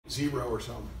0 or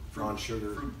something. On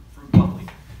sugar. Fruit bubbly.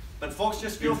 But folks,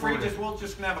 just feel free. We're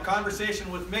just gonna have a conversation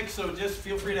with Mick. So just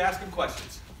feel free to ask him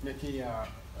questions. Mickey,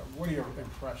 what are your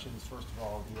impressions, first of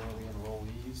all, of the early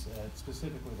enrollees,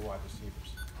 specifically the wide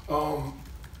receivers?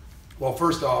 Well,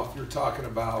 first off, you're talking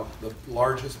about the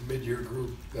largest mid-year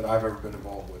group that I've ever been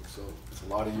involved with. So it's a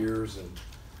lot of years and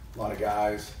a lot of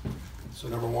guys. So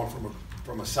number one,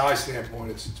 from a size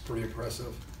standpoint, it's pretty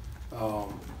impressive.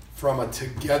 From a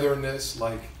togetherness,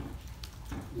 like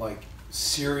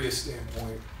serious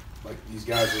standpoint, like these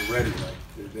guys are ready.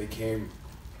 Like they came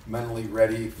mentally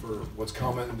ready for what's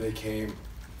coming. They came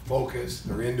focused.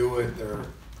 They're into it.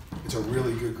 It's a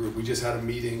really good group. We just had a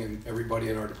meeting and everybody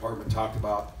in our department talked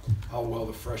about how well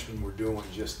the freshmen were doing,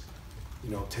 just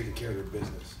taking care of their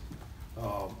business.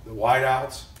 The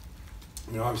wideouts,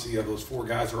 obviously you have those 4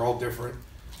 guys. They're all different.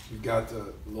 You got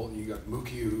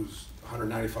Mookie, who's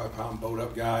 195-pound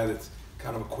boat-up guy. That's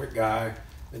kind of a quick guy.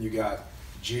 Then you got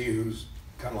G, who's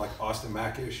kind of like Austin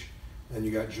Mack-ish. Then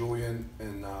you got Julian,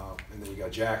 and then you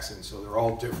got Jackson. So they're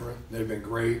all different. They've been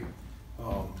great.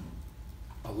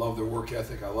 I love their work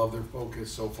ethic. I love their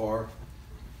focus so far.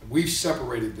 We've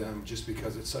separated them just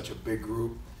because it's such a big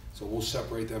group. So we'll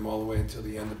separate them all the way until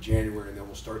the end of January, and then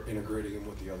we'll start integrating them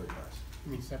with the other guys.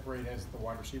 You mean separate as the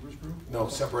wide receivers group? No,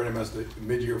 separate them as the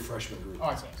mid-year freshman group. Oh,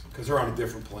 I see. Because they're on a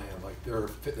different plan. Like their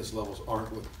fitness levels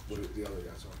aren't what the other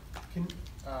guys are. Can,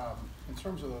 in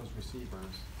terms of those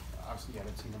receivers, obviously you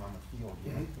haven't seen them on the field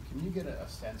yet, but can you get a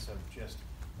sense of just,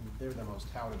 they're the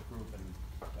most touted group in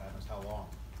God knows how long,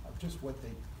 of just what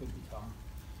they could become?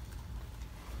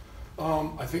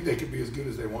 I think they could be as good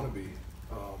as they want to be,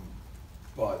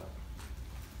 but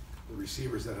the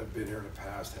receivers that have been here in the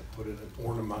past have put in an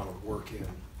inordinate amount of work in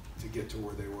to get to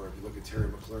where they were. If you look at Terry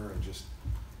McLaurin, just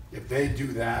if they do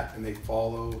that and they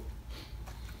follow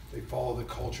the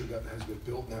culture that has been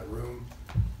built in that room,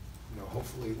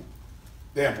 hopefully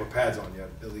they haven't put pads on yet,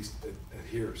 at least at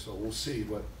here. So we'll see.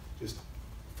 But just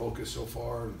focus so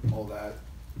far and all that.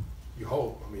 You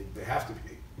hope. I mean, they have to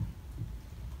be.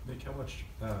 Nick, how much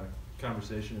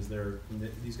conversation is there?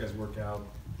 These guys work out.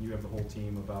 You have the whole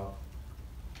team about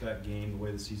that game, the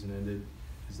way the season ended.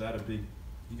 Is that a big?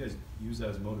 You guys use that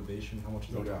as motivation? How much?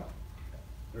 Is No that? doubt.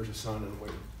 There's a sign in the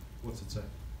way. What's it say?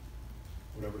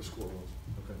 Whatever the score was.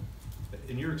 Okay.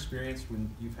 In your experience, when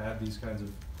you've had these kinds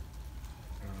of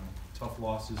tough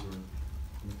losses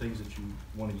or things that you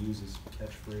want to use as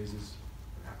catchphrases,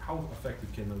 how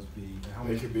effective can those be?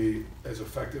 They could be as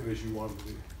effective as you want them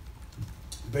to be,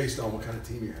 based on what kind of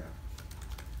team you have.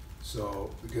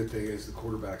 So the good thing is the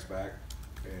quarterback's back,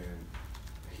 and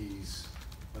he's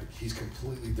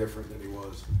completely different than he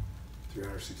was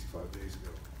 365 days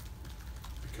ago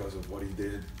because of what he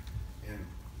did and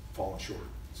falling short.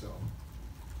 So,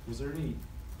 was there any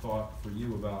thought for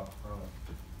you about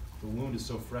the wound is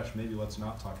so fresh? Maybe let's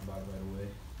not talk about it right away,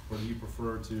 or do you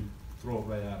prefer to throw it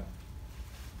right at him?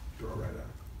 Throw it right at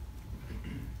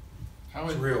him. How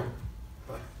It's is real.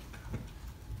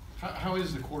 How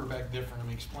is the quarterback different? I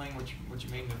mean, explain what you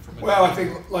mean from. Well, I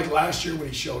think like last year when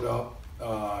he showed up,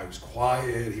 he was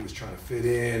quiet. He was trying to fit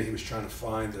in. He was trying to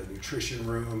find the nutrition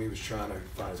room. He was trying to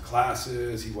find his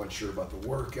classes. He wasn't sure about the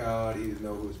workout. He didn't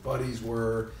know who his buddies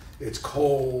were. It's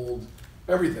cold.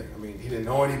 Everything. I mean, he didn't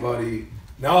know anybody.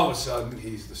 Now all of a sudden,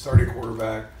 he's the starting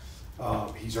quarterback.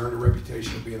 He's earned a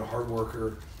reputation of being a hard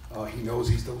worker. He knows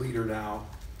he's the leader now.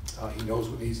 He knows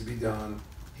what needs to be done.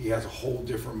 He has a whole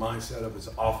different mindset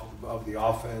of the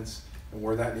offense and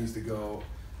where that needs to go.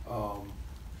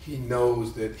 He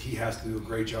knows that he has to do a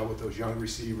great job with those young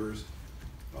receivers.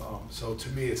 So to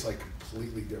me, it's like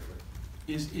completely different.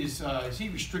 Is he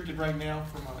restricted right now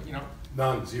from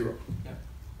None, zero.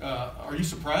 Yeah. Are you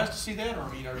surprised to see that, or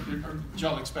or did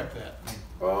y'all expect that?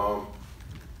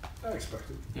 I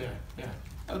expect it. Yeah.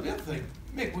 The other thing,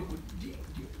 Mick,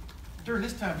 during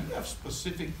this time, do you have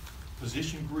specific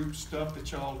position group stuff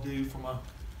that y'all do from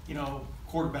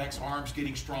quarterback's arms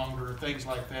getting stronger, things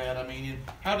like that? I mean,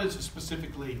 how does it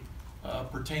specifically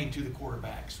pertain to the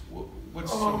quarterbacks?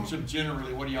 What's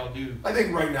generally, what do y'all do? I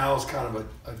think right now is kind of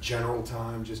a general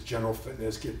time, just general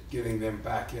fitness, getting them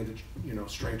back into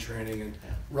strength training and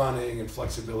running and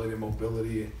flexibility and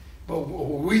mobility. But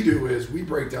what we do is we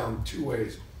break down 2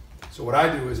 ways. So what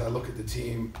I do is I look at the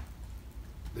team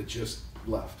that just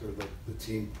left, or the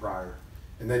team prior,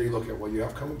 and then you look at what you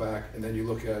have coming back, and then you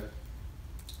look at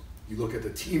the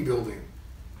team building,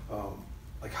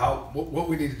 like what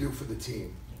we need to do for the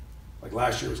team. Like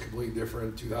last year was completely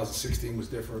different, 2016 was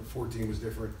different, 14 was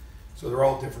different. So they're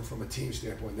all different from a team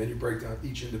standpoint. Then you break down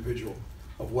each individual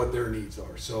of what their needs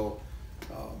are. So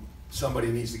somebody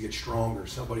needs to get stronger,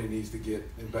 somebody needs to get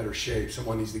in better shape,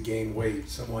 someone needs to gain weight,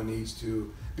 someone needs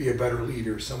to be a better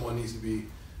leader, someone needs to be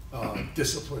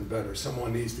disciplined better,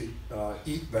 someone needs to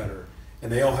eat better,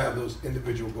 and they all have those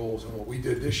individual goals. And what we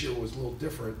did this year was a little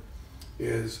different,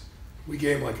 is we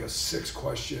gave them like a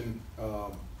 6-question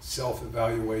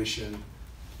self-evaluation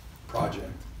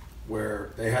project where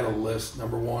they had a list.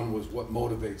 Number 1 was what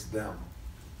motivates them.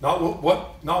 Not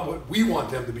what we want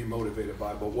them to be motivated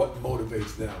by, but what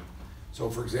motivates them. So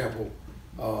for example,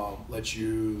 let's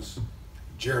use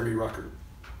Jeremy Ruckert.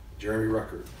 Jeremy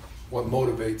Ruckert, what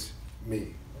motivates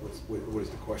me? What is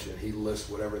the question? He lists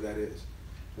whatever that is.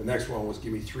 The next one was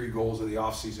give me 3 goals of the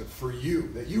offseason for you,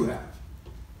 that you have.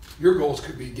 Your goals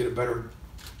could be get a better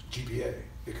GPA.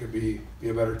 It could be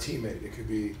a better teammate. It could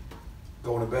be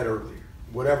going to bed earlier,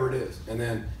 whatever it is. And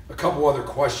then a couple other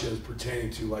questions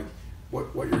pertaining to like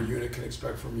what your unit can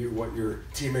expect from you, what your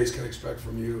teammates can expect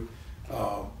from you.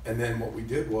 And then what we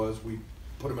did was we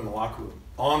put them in the locker room,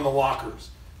 on the lockers,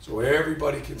 so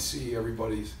everybody can see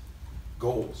everybody's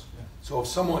goals. Yeah. So if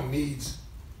someone needs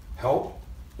help,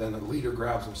 then the leader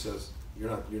grabs them and says,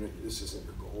 this isn't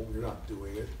your goal, you're not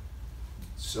doing it.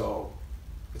 So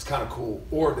it's kind of cool.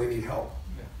 Or they need help,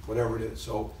 whatever it is.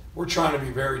 So we're trying to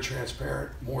be very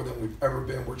transparent, more than we've ever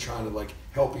been. We're trying to like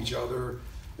help each other.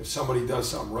 If somebody does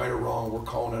something right or wrong, we're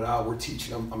calling it out, we're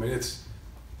teaching them. I mean,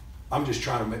 I'm just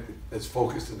trying to make it as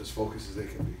focused and as focused as they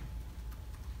can be.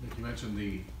 Nick, you mentioned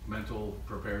the mental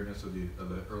preparedness of the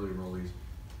early enrollees.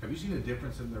 Have you seen a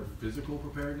difference in their physical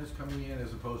preparedness coming in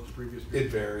as opposed to previous years?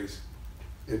 It varies.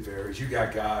 It varies. You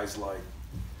got guys like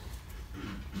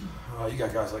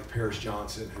Paris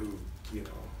Johnson, who,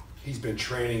 he's been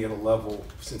training at a level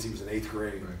since he was in 8th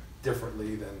grade, right,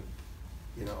 differently than,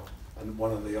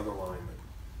 one of the other linemen.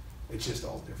 It's just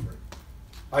all different.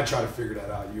 I tried to figure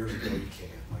that out years ago. You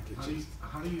can't.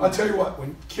 How do you? I'll tell you what.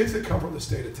 When kids that come from the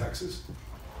state of Texas,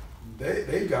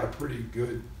 they've got a pretty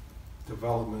good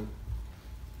development.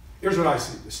 Here's what I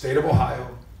see: the state of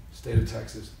Ohio, state of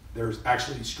Texas. There's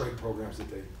actually strength programs that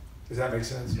they. Does that make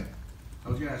sense? Yeah. I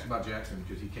was going to ask about Jackson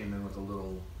because he came in with a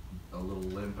little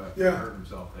limp after Yeah. he hurt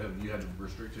himself. Have you had to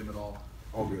restrict him at all?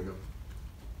 All good.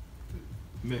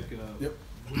 Mick, Yep.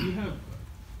 when you have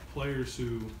players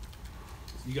who,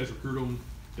 you guys recruit them,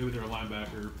 maybe they're a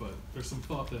linebacker, but there's some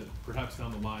thought that perhaps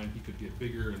down the line he could get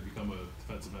bigger and become a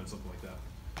defensive end, something like that.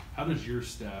 How does your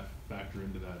staff factor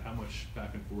into that? How much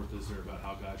back and forth is there about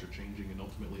how guys are changing and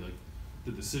ultimately like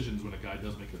the decisions when a guy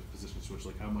does make a position switch?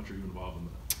 Like how much are you involved in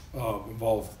that?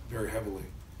 Involved very heavily.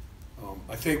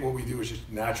 I think what we do is just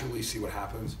naturally see what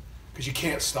happens, because you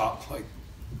can't stop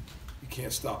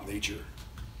nature,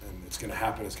 and it's going to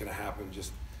happen. It's going to happen.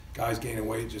 Just guys gaining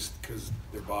weight just because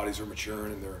their bodies are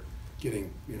maturing and they're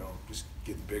getting, just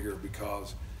getting bigger.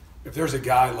 Because if there's a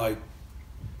guy like,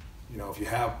 if you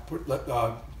have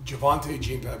Javonte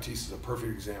Jean-Baptiste is a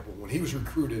perfect example. When he was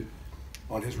recruited,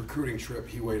 on his recruiting trip,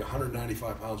 he weighed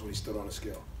 195 pounds when he stood on a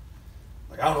scale.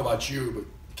 Like, I don't know about you, but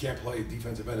you can't play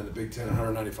defensive end in the Big Ten at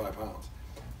 195 pounds.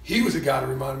 He was a guy that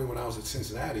reminded me when I was at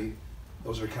Cincinnati.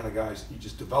 Those are kind of guys,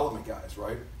 just development guys,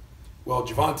 right? Well,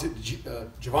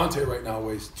 Javonte right now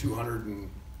weighs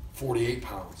 248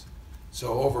 pounds.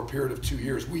 So over a period of 2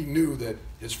 years, we knew that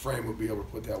his frame would be able to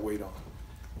put that weight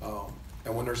on.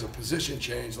 And when there's a position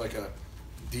change, like a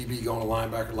DB going to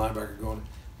linebacker going,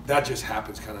 that just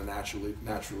happens kind of naturally,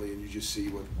 and you just see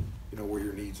what, where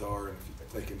your needs are and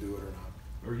if they can do it or not.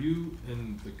 Are you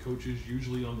and the coaches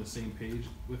usually on the same page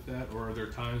with that, or are there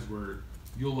times where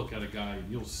you'll look at a guy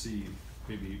and you'll see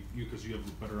maybe because you have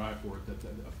a better eye for it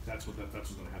that's what's going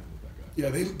to happen with that guy? Yeah,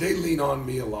 they lean on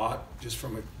me a lot just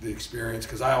from the experience,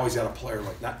 because I always had a player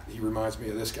like, he reminds me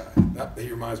of this guy. He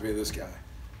reminds me of this guy.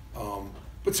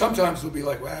 But sometimes they'll be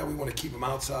like, well, we want to keep him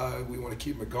outside, we want to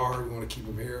keep him a guard, we want to keep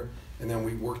him here, and then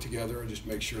we work together and just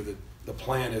make sure that the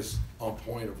plan is on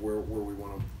point of where we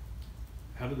want him.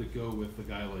 How did it go with a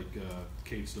guy like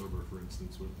Cade Stover, for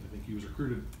instance? I think he was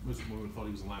recruited, most women thought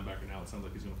he was a linebacker. Now it sounds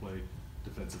like he's going to play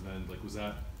defensive end. Like, was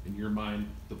that, in your mind,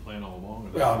 the plan all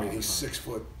along? Yeah, I mean, he's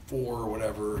 6'4" or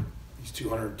whatever. He's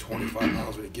 225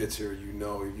 pounds when he gets here.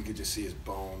 You could just see his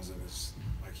bones, and it's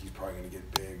like he's probably going to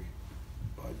get big.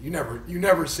 But you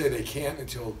never say they can't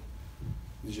until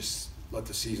you just let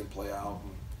the season play out,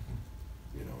 and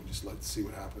just see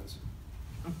what happens.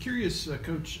 I'm curious,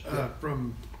 Coach,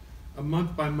 from a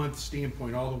month-by-month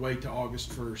standpoint all the way to August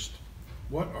 1st,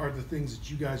 what are the things that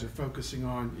you guys are focusing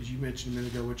on? As you mentioned a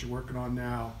minute ago, what you're working on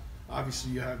now.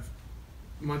 Obviously, you have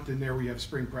a month in there where you have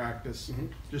spring practice. Mm-hmm.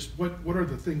 Just what are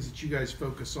the things that you guys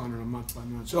focus on a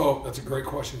month-by-month? So that's a great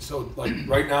question. So like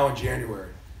right now in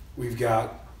January, we've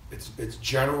got it's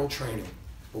general training.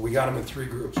 But we got them in 3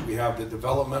 groups. We have the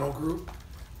developmental group,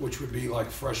 which would be like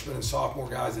freshmen and sophomore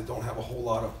guys that don't have a whole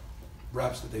lot of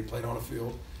reps that they played on a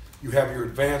field. You have your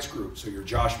advanced group, so your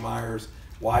Josh Myers,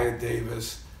 Wyatt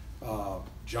Davis,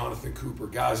 Jonathan Cooper,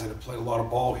 guys that have played a lot of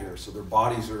ball here, so their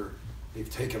bodies they've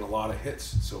taken a lot of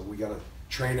hits, so we got to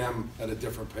train them at a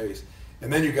different pace.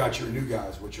 And then you got your new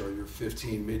guys, which are your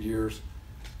 15 mid-years.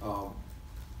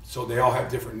 So they all have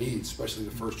different needs, especially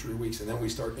the first 3 weeks, and then we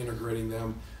start integrating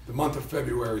them. The month of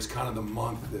February is kind of the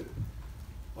month that,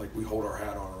 like, we hold our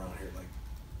hat on around here. Like,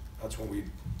 that's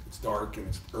when it's dark and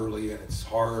it's early and it's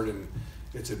hard and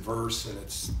it's adverse and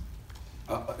it's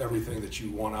everything that you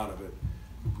want out of it.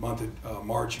 Month of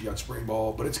March, you got spring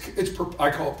ball, but I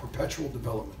call it perpetual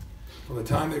development. From the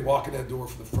time they walk in that door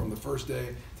from the first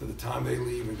day to the time they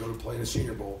leave and go to play in a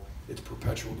Senior Bowl, it's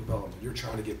perpetual development. You're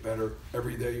trying to get better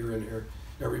every day you're in here,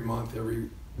 every month, every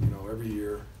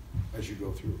year as you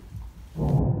go through.